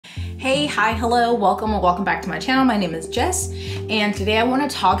Hey, hi, hello, welcome or welcome back to my channel. My name is Jess, and today I want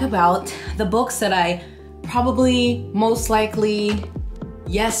to talk about the books that I probably, most likely,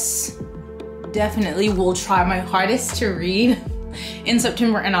 yes, definitely will try my hardest to read in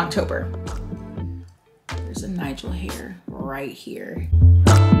September and October. There's a Nigel hair right here.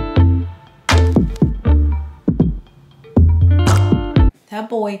 That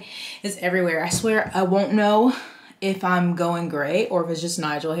boy is everywhere. I swear I won't know if I'm going gray or if it's just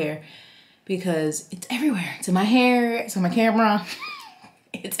Nigel hair because it's everywhere. It's in my hair, it's on my camera,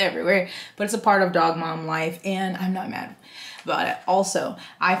 it's everywhere. But it's a part of dog mom life and I'm not mad about it. Also,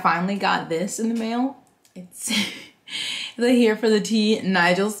 I finally got this in the mail. It's the Here for the Tea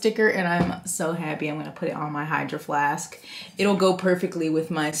Nigel sticker and I'm so happy. I'm gonna put it on my Hydro Flask. It'll go perfectly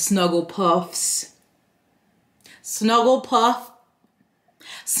with my Snuggle Puffs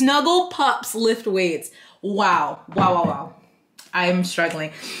lift weights. Wow. I'm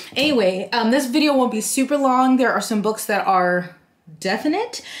struggling. Anyway, this video won't be super long. There are some books that are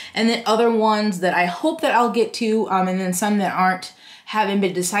definite and then other ones that I hope that I'll get to and then some that haven't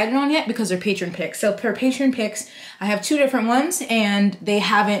been decided on yet because they're patron picks. So per patron picks, I have two different ones and they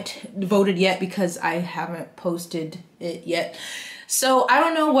haven't voted yet because I haven't posted it yet. So I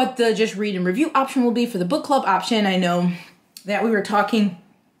don't know what the just read and review option will be for the book club option. I know that we were talking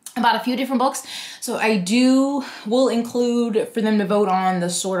about a few different books. So will include for them to vote on The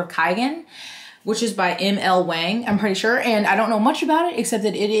Sword of Kaigen, which is by M.L. Wang, I'm pretty sure. And I don't know much about it except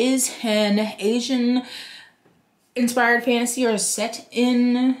that it is an Asian inspired fantasy or set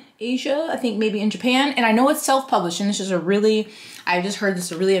in Asia, I think maybe in Japan. And I know it's self-published and this is I just heard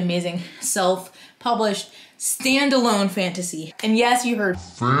this is a really amazing self-published standalone fantasy. And yes, you heard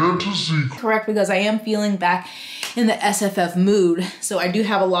fantasy correct because I am feeling back in the SFF mood. So I do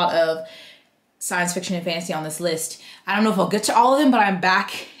have a lot of science fiction and fantasy on this list. I don't know if I'll get to all of them, but I'm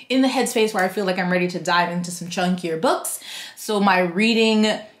back in the headspace where I feel like I'm ready to dive into some chunkier books. So my reading,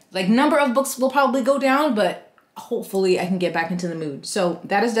 number of books will probably go down, but hopefully I can get back into the mood. So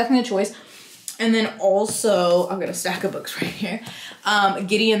that is definitely a choice. And then also, I've got a stack of books right here.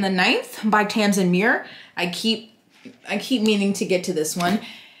 Gideon the Ninth by Tamsin Muir. I keep meaning to get to this one.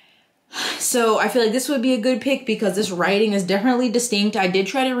 So I feel like this would be a good pick because this writing is definitely distinct. I did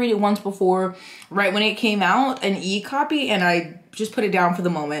try to read it once before, right when it came out, an e-copy, and I just put it down for the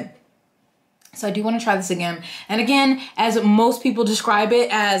moment. So I do want to try this again. And again, as most people describe it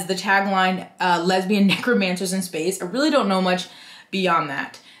as the tagline, lesbian necromancers in space, I really don't know much beyond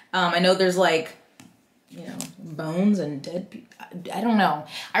that. I know there's bones and dead people. I don't know.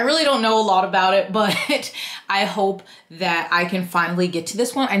 I really don't know a lot about it, but I hope that I can finally get to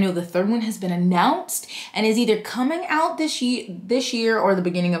this one. I know the third one has been announced and is either coming out this year or the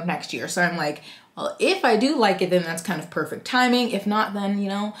beginning of next year. So I'm like, well, if I do like it, then that's kind of perfect timing. If not,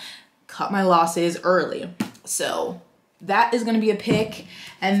 then, cut my losses early. So that is going to be a pick.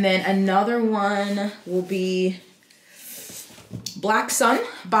 And then another one will be Black Sun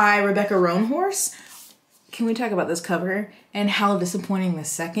by Rebecca Roanhorse. Can we talk about this cover and how disappointing the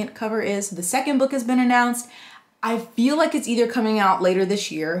second cover is? The second book has been announced. I feel like it's either coming out later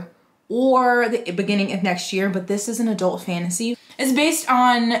this year or the beginning of next year, but this is an adult fantasy. It's based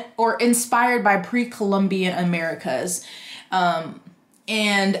on or inspired by pre-Columbian Americas.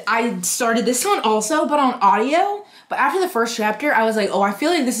 And I started this one also, but on audio. But after the first chapter, I was like, oh, I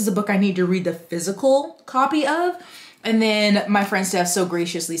feel like this is a book I need to read the physical copy of. And then my friend Steph so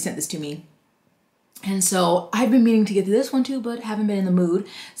graciously sent this to me. And so I've been meaning to get to this one too, but haven't been in the mood.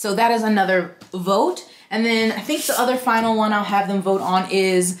 So that is another vote. And then I think the other final one I'll have them vote on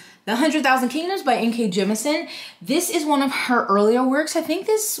is The 100,000 Kingdoms by N.K. Jemisin. This is one of her earlier works. I think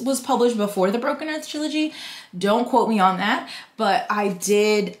this was published before the Broken Earth trilogy. Don't quote me on that, but I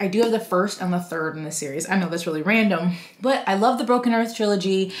do have the first and the third in the series. I know that's really random, but I love the Broken Earth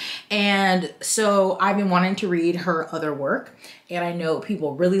trilogy. And so I've been wanting to read her other work. And I know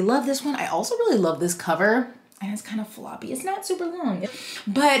people really love this one. I also really love this cover. And it's kind of floppy. It's not super long.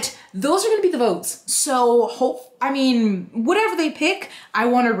 But those are going to be the votes. So whatever they pick, I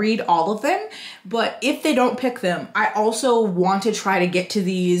want to read all of them. But if they don't pick them, I also want to try to get to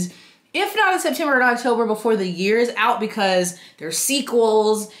these, if not in September or October, before the year is out because there's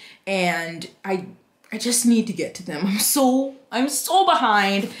sequels and I just need to get to them. I'm so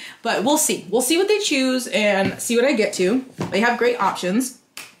behind, but we'll see. We'll see what they choose and see what I get to. They have great options.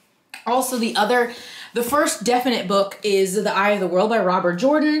 Also, the first definite book is The Eye of the World by Robert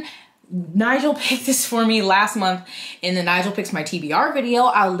Jordan. Nigel picked this for me last month in the Nigel Picks My TBR video.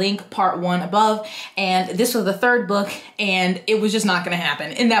 I'll link part 1 above. And this was the third book and it was just not gonna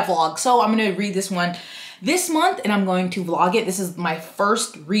happen in that vlog. So I'm gonna read this one this month, and I'm going to vlog it. This is my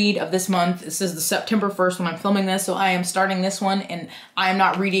first read of this month. This is the September 1st when I'm filming this, so I am starting this one, and I am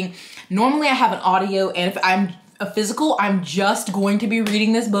not reading. Normally I have an audio, and if I'm a physical, I'm just going to be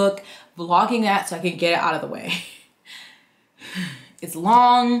reading this book, vlogging that so I can get it out of the way. It's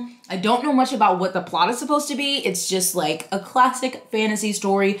long. I don't know much about what the plot is supposed to be. It's just like a classic fantasy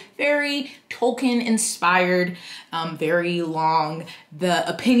story, very Tolkien inspired, very long. The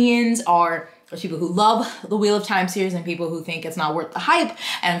opinions are there's people who love the Wheel of Time series and people who think it's not worth the hype.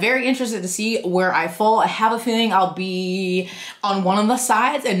 And I'm very interested to see where I fall. I have a feeling I'll be on one of the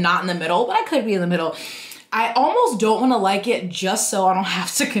sides and not in the middle, but I could be in the middle. I almost don't want to like it just so I don't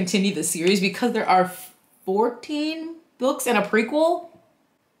have to continue the series because there are 14 books and a prequel.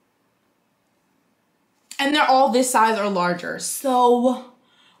 And they're all this size or larger. So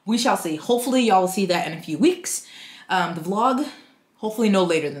we shall see. Hopefully y'all will see that in a few weeks. The vlog, hopefully no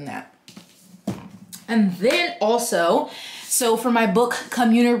later than that. And then also, so for my book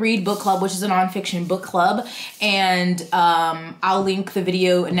CommuniTEA book club, which is a nonfiction book club, and I'll link the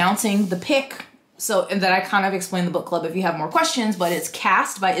video announcing the pick. So, and then I kind of explain the book club if you have more questions, but it's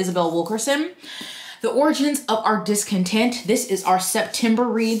Cast by Isabel Wilkerson. The Origins of Our Discontent. This is our September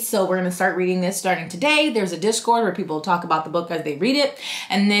read, so we're gonna start reading this starting today. There's a Discord where people talk about the book as they read it.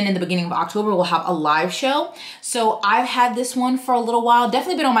 And then in the beginning of October, we'll have a live show. So I've had this one for a little while,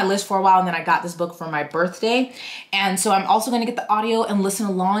 definitely been on my list for a while, and then I got this book for my birthday. And so I'm also gonna get the audio and listen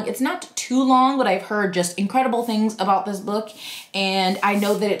along. It's not too long, but I've heard just incredible things about this book. And I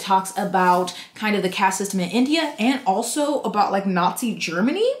know that it talks about kind of the caste system in India and also about like Nazi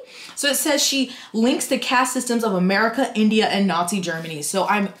Germany. So it says she links the caste systems of America, India, and Nazi Germany. So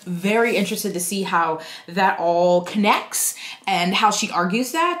I'm very interested to see how that all connects and how she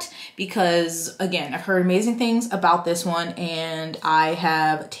argues that, because again, I've heard amazing things about this one, and I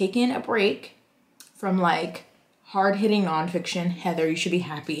have taken a break from like hard-hitting nonfiction. Heather, you should be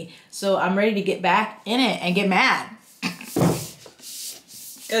happy. So I'm ready to get back in it and get mad.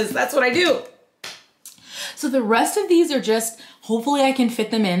 Because that's what I do. So the rest of these are just, hopefully I can fit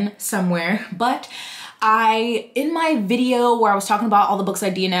them in somewhere, but in my video where I was talking about all the books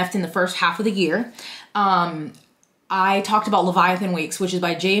I DNF'd in the first half of the year, I talked about Leviathan Wakes, which is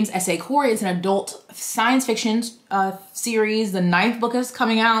by James S.A. Corey. It's an adult science fiction series. The 9th book is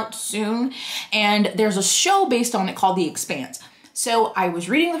coming out soon, and there's a show based on it called The Expanse. So I was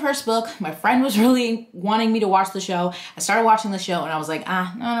reading the first book. My friend was really wanting me to watch the show. I started watching the show and I was like,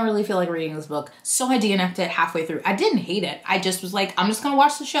 I don't really feel like reading this book. So I DNF'd it halfway through. I didn't hate it. I just was like, I'm just gonna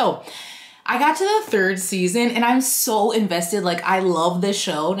watch the show. I got to the 3rd season and I'm so invested. Like, I love this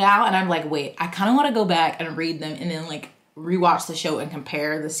show now, and I'm like, wait, I kind of want to go back and read them and then like rewatch the show and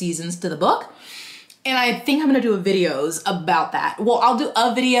compare the seasons to the book. And I think I'm gonna do a videos about that. Well, I'll do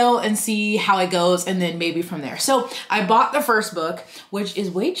a video and see how it goes, and then maybe from there. So I bought the first book, which is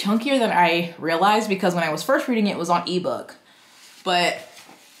way chunkier than I realized, because when I was first reading it, it was on ebook. But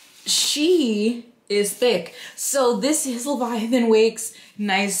she is thick. So this is Leviathan Wakes,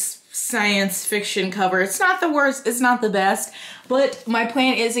 nice science fiction cover. It's not the worst, it's not the best, but my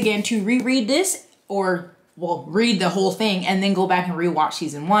plan is again to reread this, or well, read the whole thing and then go back and rewatch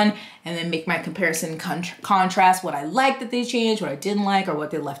season 1 and then make my comparison contrast what I liked that they changed, what I didn't like, or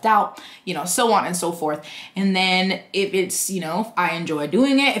what they left out, you know, so on and so forth. And then if it's, you know, if I enjoy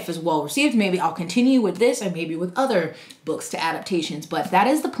doing it, if it's well received, maybe I'll continue with this and maybe with other books to adaptations. But that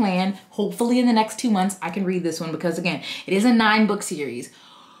is the plan. Hopefully in the next 2 months I can read this one, because again, it is a 9-book series.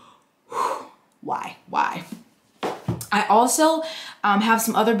 Why? I also have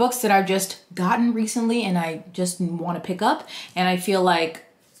some other books that I've just gotten recently and I just want to pick up, and I feel like,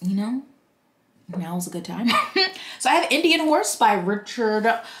 you know, now's a good time. So I have Indian Horse by Richard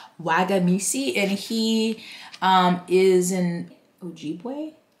Wagamisi, and he is an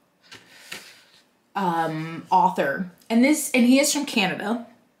Ojibwe author, and he is from Canada.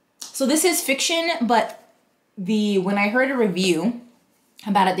 So this is fiction, but when I heard a review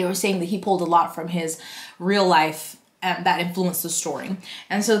about it, they were saying that he pulled a lot from his real life that influenced the story.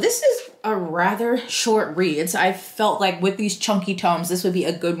 And so this is a rather short read. So I felt like with these chunky tomes, this would be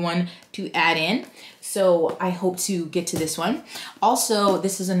a good one to add in. So I hope to get to this one. Also,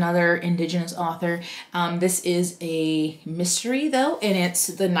 this is another Indigenous author. This is a mystery though, and it's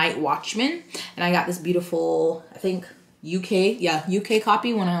The Night Watchman. And I got this beautiful, I think, UK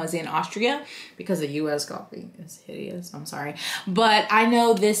copy when I was in Austria, because the US copy is hideous, I'm sorry. But I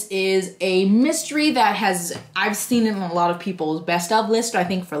know this is a mystery that I've seen it in a lot of people's best of list. I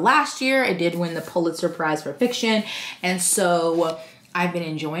think for last year, it did win the Pulitzer Prize for fiction. And so I've been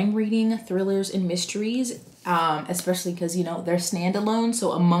enjoying reading thrillers and mysteries. especially because, you know, they're standalone.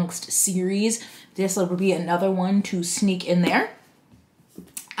 So amongst series, this will be another one to sneak in there.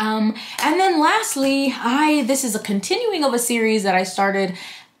 And then lastly, this is a continuing of a series that I started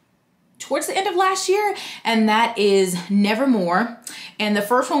towards the end of last year, and that is Nevermore. And the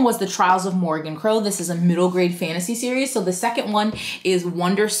first one was The Trials of Morgan Crow. This is a middle grade fantasy series. So the second one is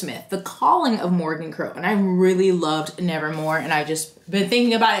Wondersmith, The Calling of Morgan Crow. And I really loved Nevermore, and I've just been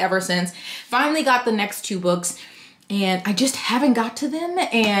thinking about it ever since. Finally got the next 2 books, and I just haven't got to them.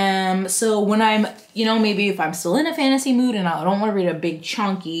 And so when I'm, you know, maybe if I'm still in a fantasy mood and I don't want to read a big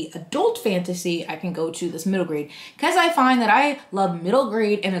chunky adult fantasy, I can go to this middle grade, because I find that I love middle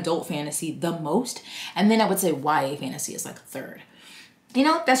grade and adult fantasy the most. And then I would say YA fantasy is like a third. You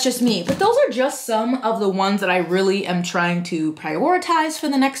know, that's just me. But those are just some of the ones that I really am trying to prioritize for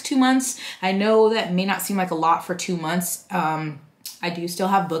the next 2 months. I know that may not seem like a lot for 2 months. I do still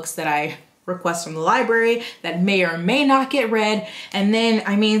have books that I request from the library that may or may not get read. And then,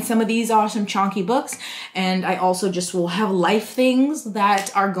 I mean, some of these are some chunky books. And I also just will have life things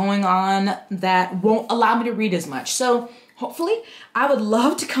that are going on that won't allow me to read as much. So hopefully I would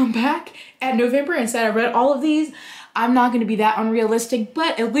love to come back at November and say I read all of these. I'm not going to be that unrealistic,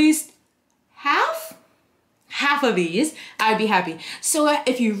 but at least half of these, I'd be happy. So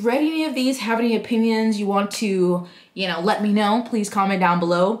if you've read any of these, have any opinions you want to, you know, let me know, please comment down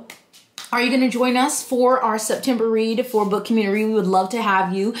below. Are you going to join us for our September read for Book Community? We would love to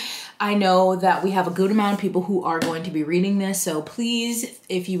have you. I know that we have a good amount of people who are going to be reading this. So please,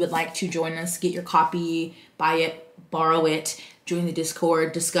 if you would like to join us, get your copy, buy it, borrow it, join the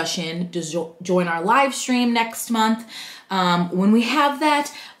Discord discussion, join our live stream next month when we have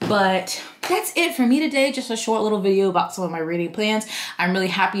that. But that's it for me today. Just a short little video about some of my reading plans. I'm really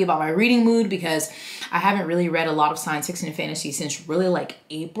happy about my reading mood because I haven't really read a lot of science fiction and fantasy since really like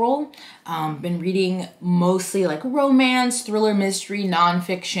April. Been reading mostly like romance, thriller, mystery,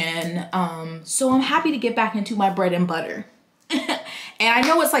 nonfiction. So I'm happy to get back into my bread and butter. And I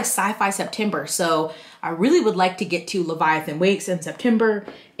know it's like Sci-Fi September, so I really would like to get to Leviathan Wakes in September.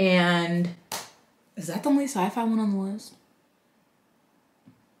 And is that the only sci-fi one on the list?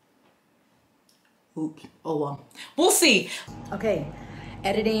 Oops. Oh well. We'll see. Okay.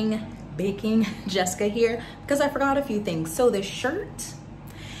 Editing, baking, Jessica here, because I forgot a few things. So this shirt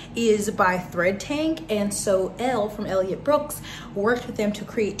is by Thread Tank, and so Elle from Elliot Brooks worked with them to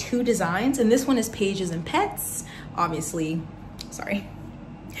create 2 designs, and this one is Pages and Pets. Obviously, sorry,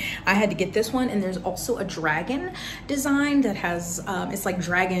 I had to get this one. And there's also a dragon design that has it's like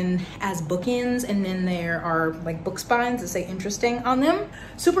dragon as bookends, and then there are like book spines that say interesting on them.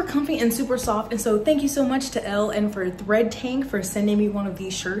 Super comfy and super soft. And so thank you so much to Elle and for Thread Tank for sending me one of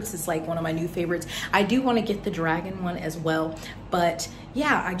these shirts. It's like one of my new favorites. I do want to get the dragon one as well, but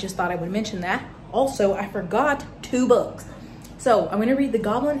yeah, I just thought I would mention that. Also, I forgot 2 books. So I'm gonna read The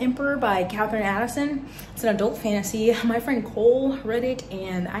Goblin Emperor by Catherine Addison. It's an adult fantasy. My friend Cole read it,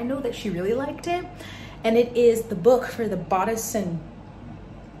 and I know that she really liked it. And it is the book for the Bodice and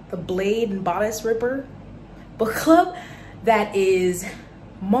the Blade and Bodice Ripper book club. That is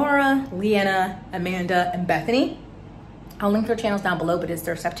Mara, Leanna, Amanda, and Bethany. I'll link their channels down below, but it's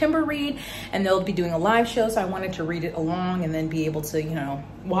their September read, and they'll be doing a live show. So I wanted to read it along and then be able to, you know,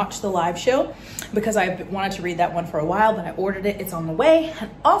 watch the live show, because I've wanted to read that one for a while, but I ordered it. It's on the way. And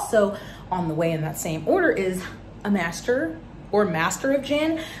also on the way in that same order is A Master of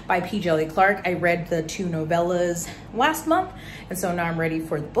Jen by P. Jelly Clark. I read the 2 novellas last month, and so now I'm ready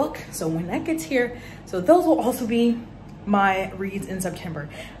for the book. So when that gets here, so those will also be my reads in September.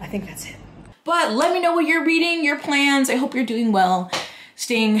 I think that's it. But let me know what you're reading, your plans. I hope you're doing well.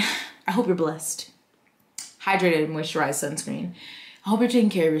 I hope you're blessed. Hydrated, moisturized sunscreen. I hope you're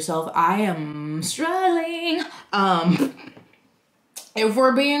taking care of yourself. I am struggling. If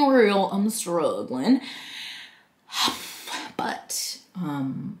we're being real, I'm struggling. But,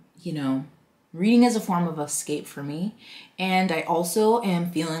 you know, reading is a form of escape for me. And I also am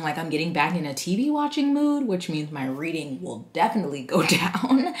feeling like I'm getting back in a TV watching mood, which means my reading will definitely go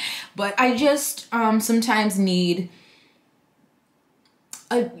down. But I just sometimes need,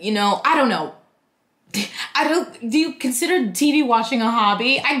 you know, I don't know. Do you consider TV watching a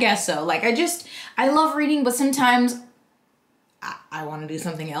hobby? I guess so. Like, I love reading, but sometimes I want to do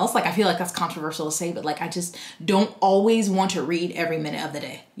something else. Like, I feel like that's controversial to say, but like, I just don't always want to read every minute of the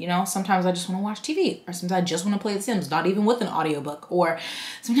day. You know, sometimes I just want to watch TV, or sometimes I just want to play The Sims, not even with an audiobook, or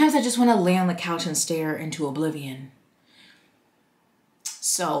sometimes I just want to lay on the couch and stare into oblivion.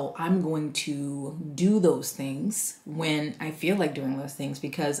 So I'm going to do those things when I feel like doing those things,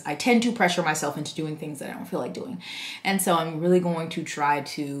 because I tend to pressure myself into doing things that I don't feel like doing. And so I'm really going to try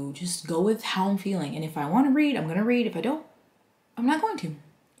to just go with how I'm feeling. And if I want to read, I'm going to read. If I don't, I'm not going to.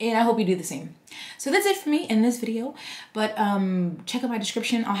 And I hope you do the same. So that's it for me in this video. But check out my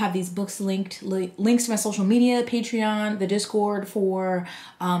description. I'll have these books linked, links to my social media, Patreon, the Discord for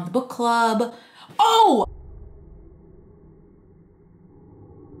the book club. Oh!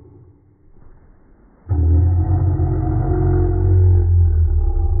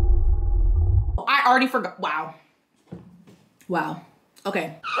 I already forgot. Wow.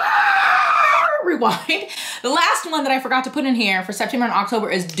 Okay. Rewind. The last one that I forgot to put in here for September and October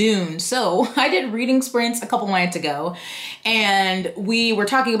is Dune. So I did reading sprints a couple nights ago, and we were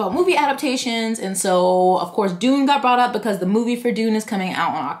talking about movie adaptations. And so of course Dune got brought up because the movie for Dune is coming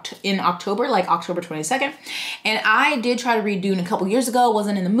out in October, like October 22nd. And I did try to read Dune a couple years ago,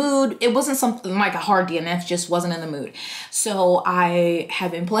 wasn't in the mood. It wasn't something like a hard DNF, just wasn't in the mood. So I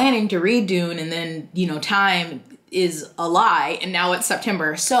have been planning to read Dune, and then, you know, time is a lie, and now it's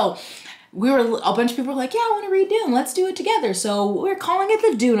September. So a bunch of people were like, yeah, I want to read Dune. Let's do it together. So we're calling it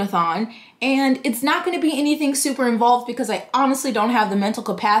the Dune-a-thon, and it's not going to be anything super involved because I honestly don't have the mental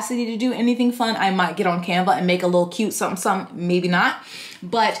capacity to do anything fun. I might get on Canva and make a little cute something, maybe not.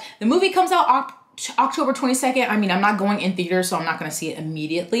 But the movie comes out October 22nd. I mean, I'm not going in theaters, so I'm not going to see it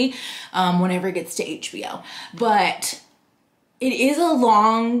immediately whenever it gets to HBO. But it is a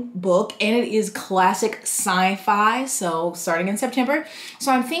long book, and it is classic sci-fi, so starting in September.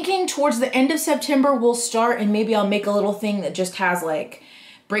 So I'm thinking towards the end of September we'll start, and maybe I'll make a little thing that just has like,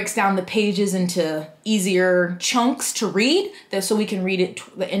 breaks down the pages into easier chunks to read, so we can read it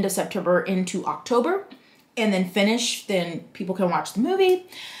the end of September into October, and then finish, then people can watch the movie.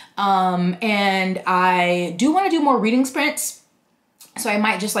 And I do want to do more reading sprints. So I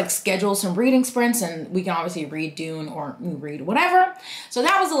might just like schedule some reading sprints, and we can obviously read Dune or read whatever. So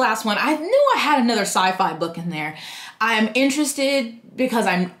that was the last one. I knew I had another sci-fi book in there. I'm interested because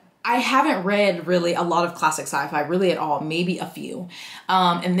I haven't read really a lot of classic sci-fi, really at all, maybe a few.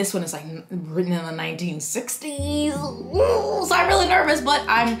 And this one is like written in the 1960s. Ooh, so I'm really nervous, but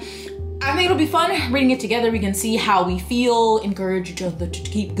I think it'll be fun reading it together. We can see how we feel, encourage each other to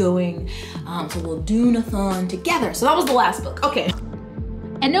keep going. So we'll Dune-a-thon together. So that was the last book. Okay.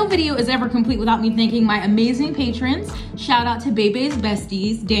 And no video is ever complete without me thanking my amazing patrons. Shout out to Bebe's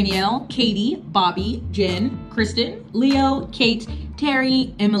besties, Danielle, Katie, Bobby, Jen, Kristen, Leo, Kate,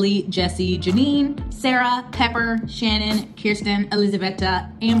 Terry, Emily, Jessie, Janine, Sarah, Pepper, Shannon, Kirsten, Elizabetta,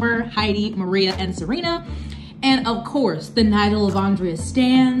 Amber, Heidi, Maria, and Serena. And of course, the Nigel of Andrea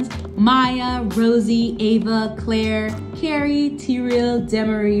Stans, Maya, Rosie, Ava, Claire, Carrie, Tyrell,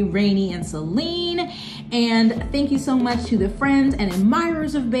 Demery, Rainey, and Celine. And thank you so much to the friends and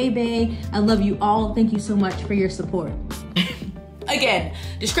admirers of Bebe. I love you all. Thank you so much for your support. Again,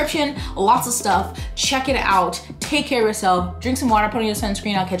 description, lots of stuff. Check it out. Take care of yourself. Drink some water, put on your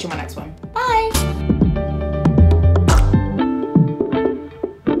sunscreen. I'll catch you in my next one. Bye.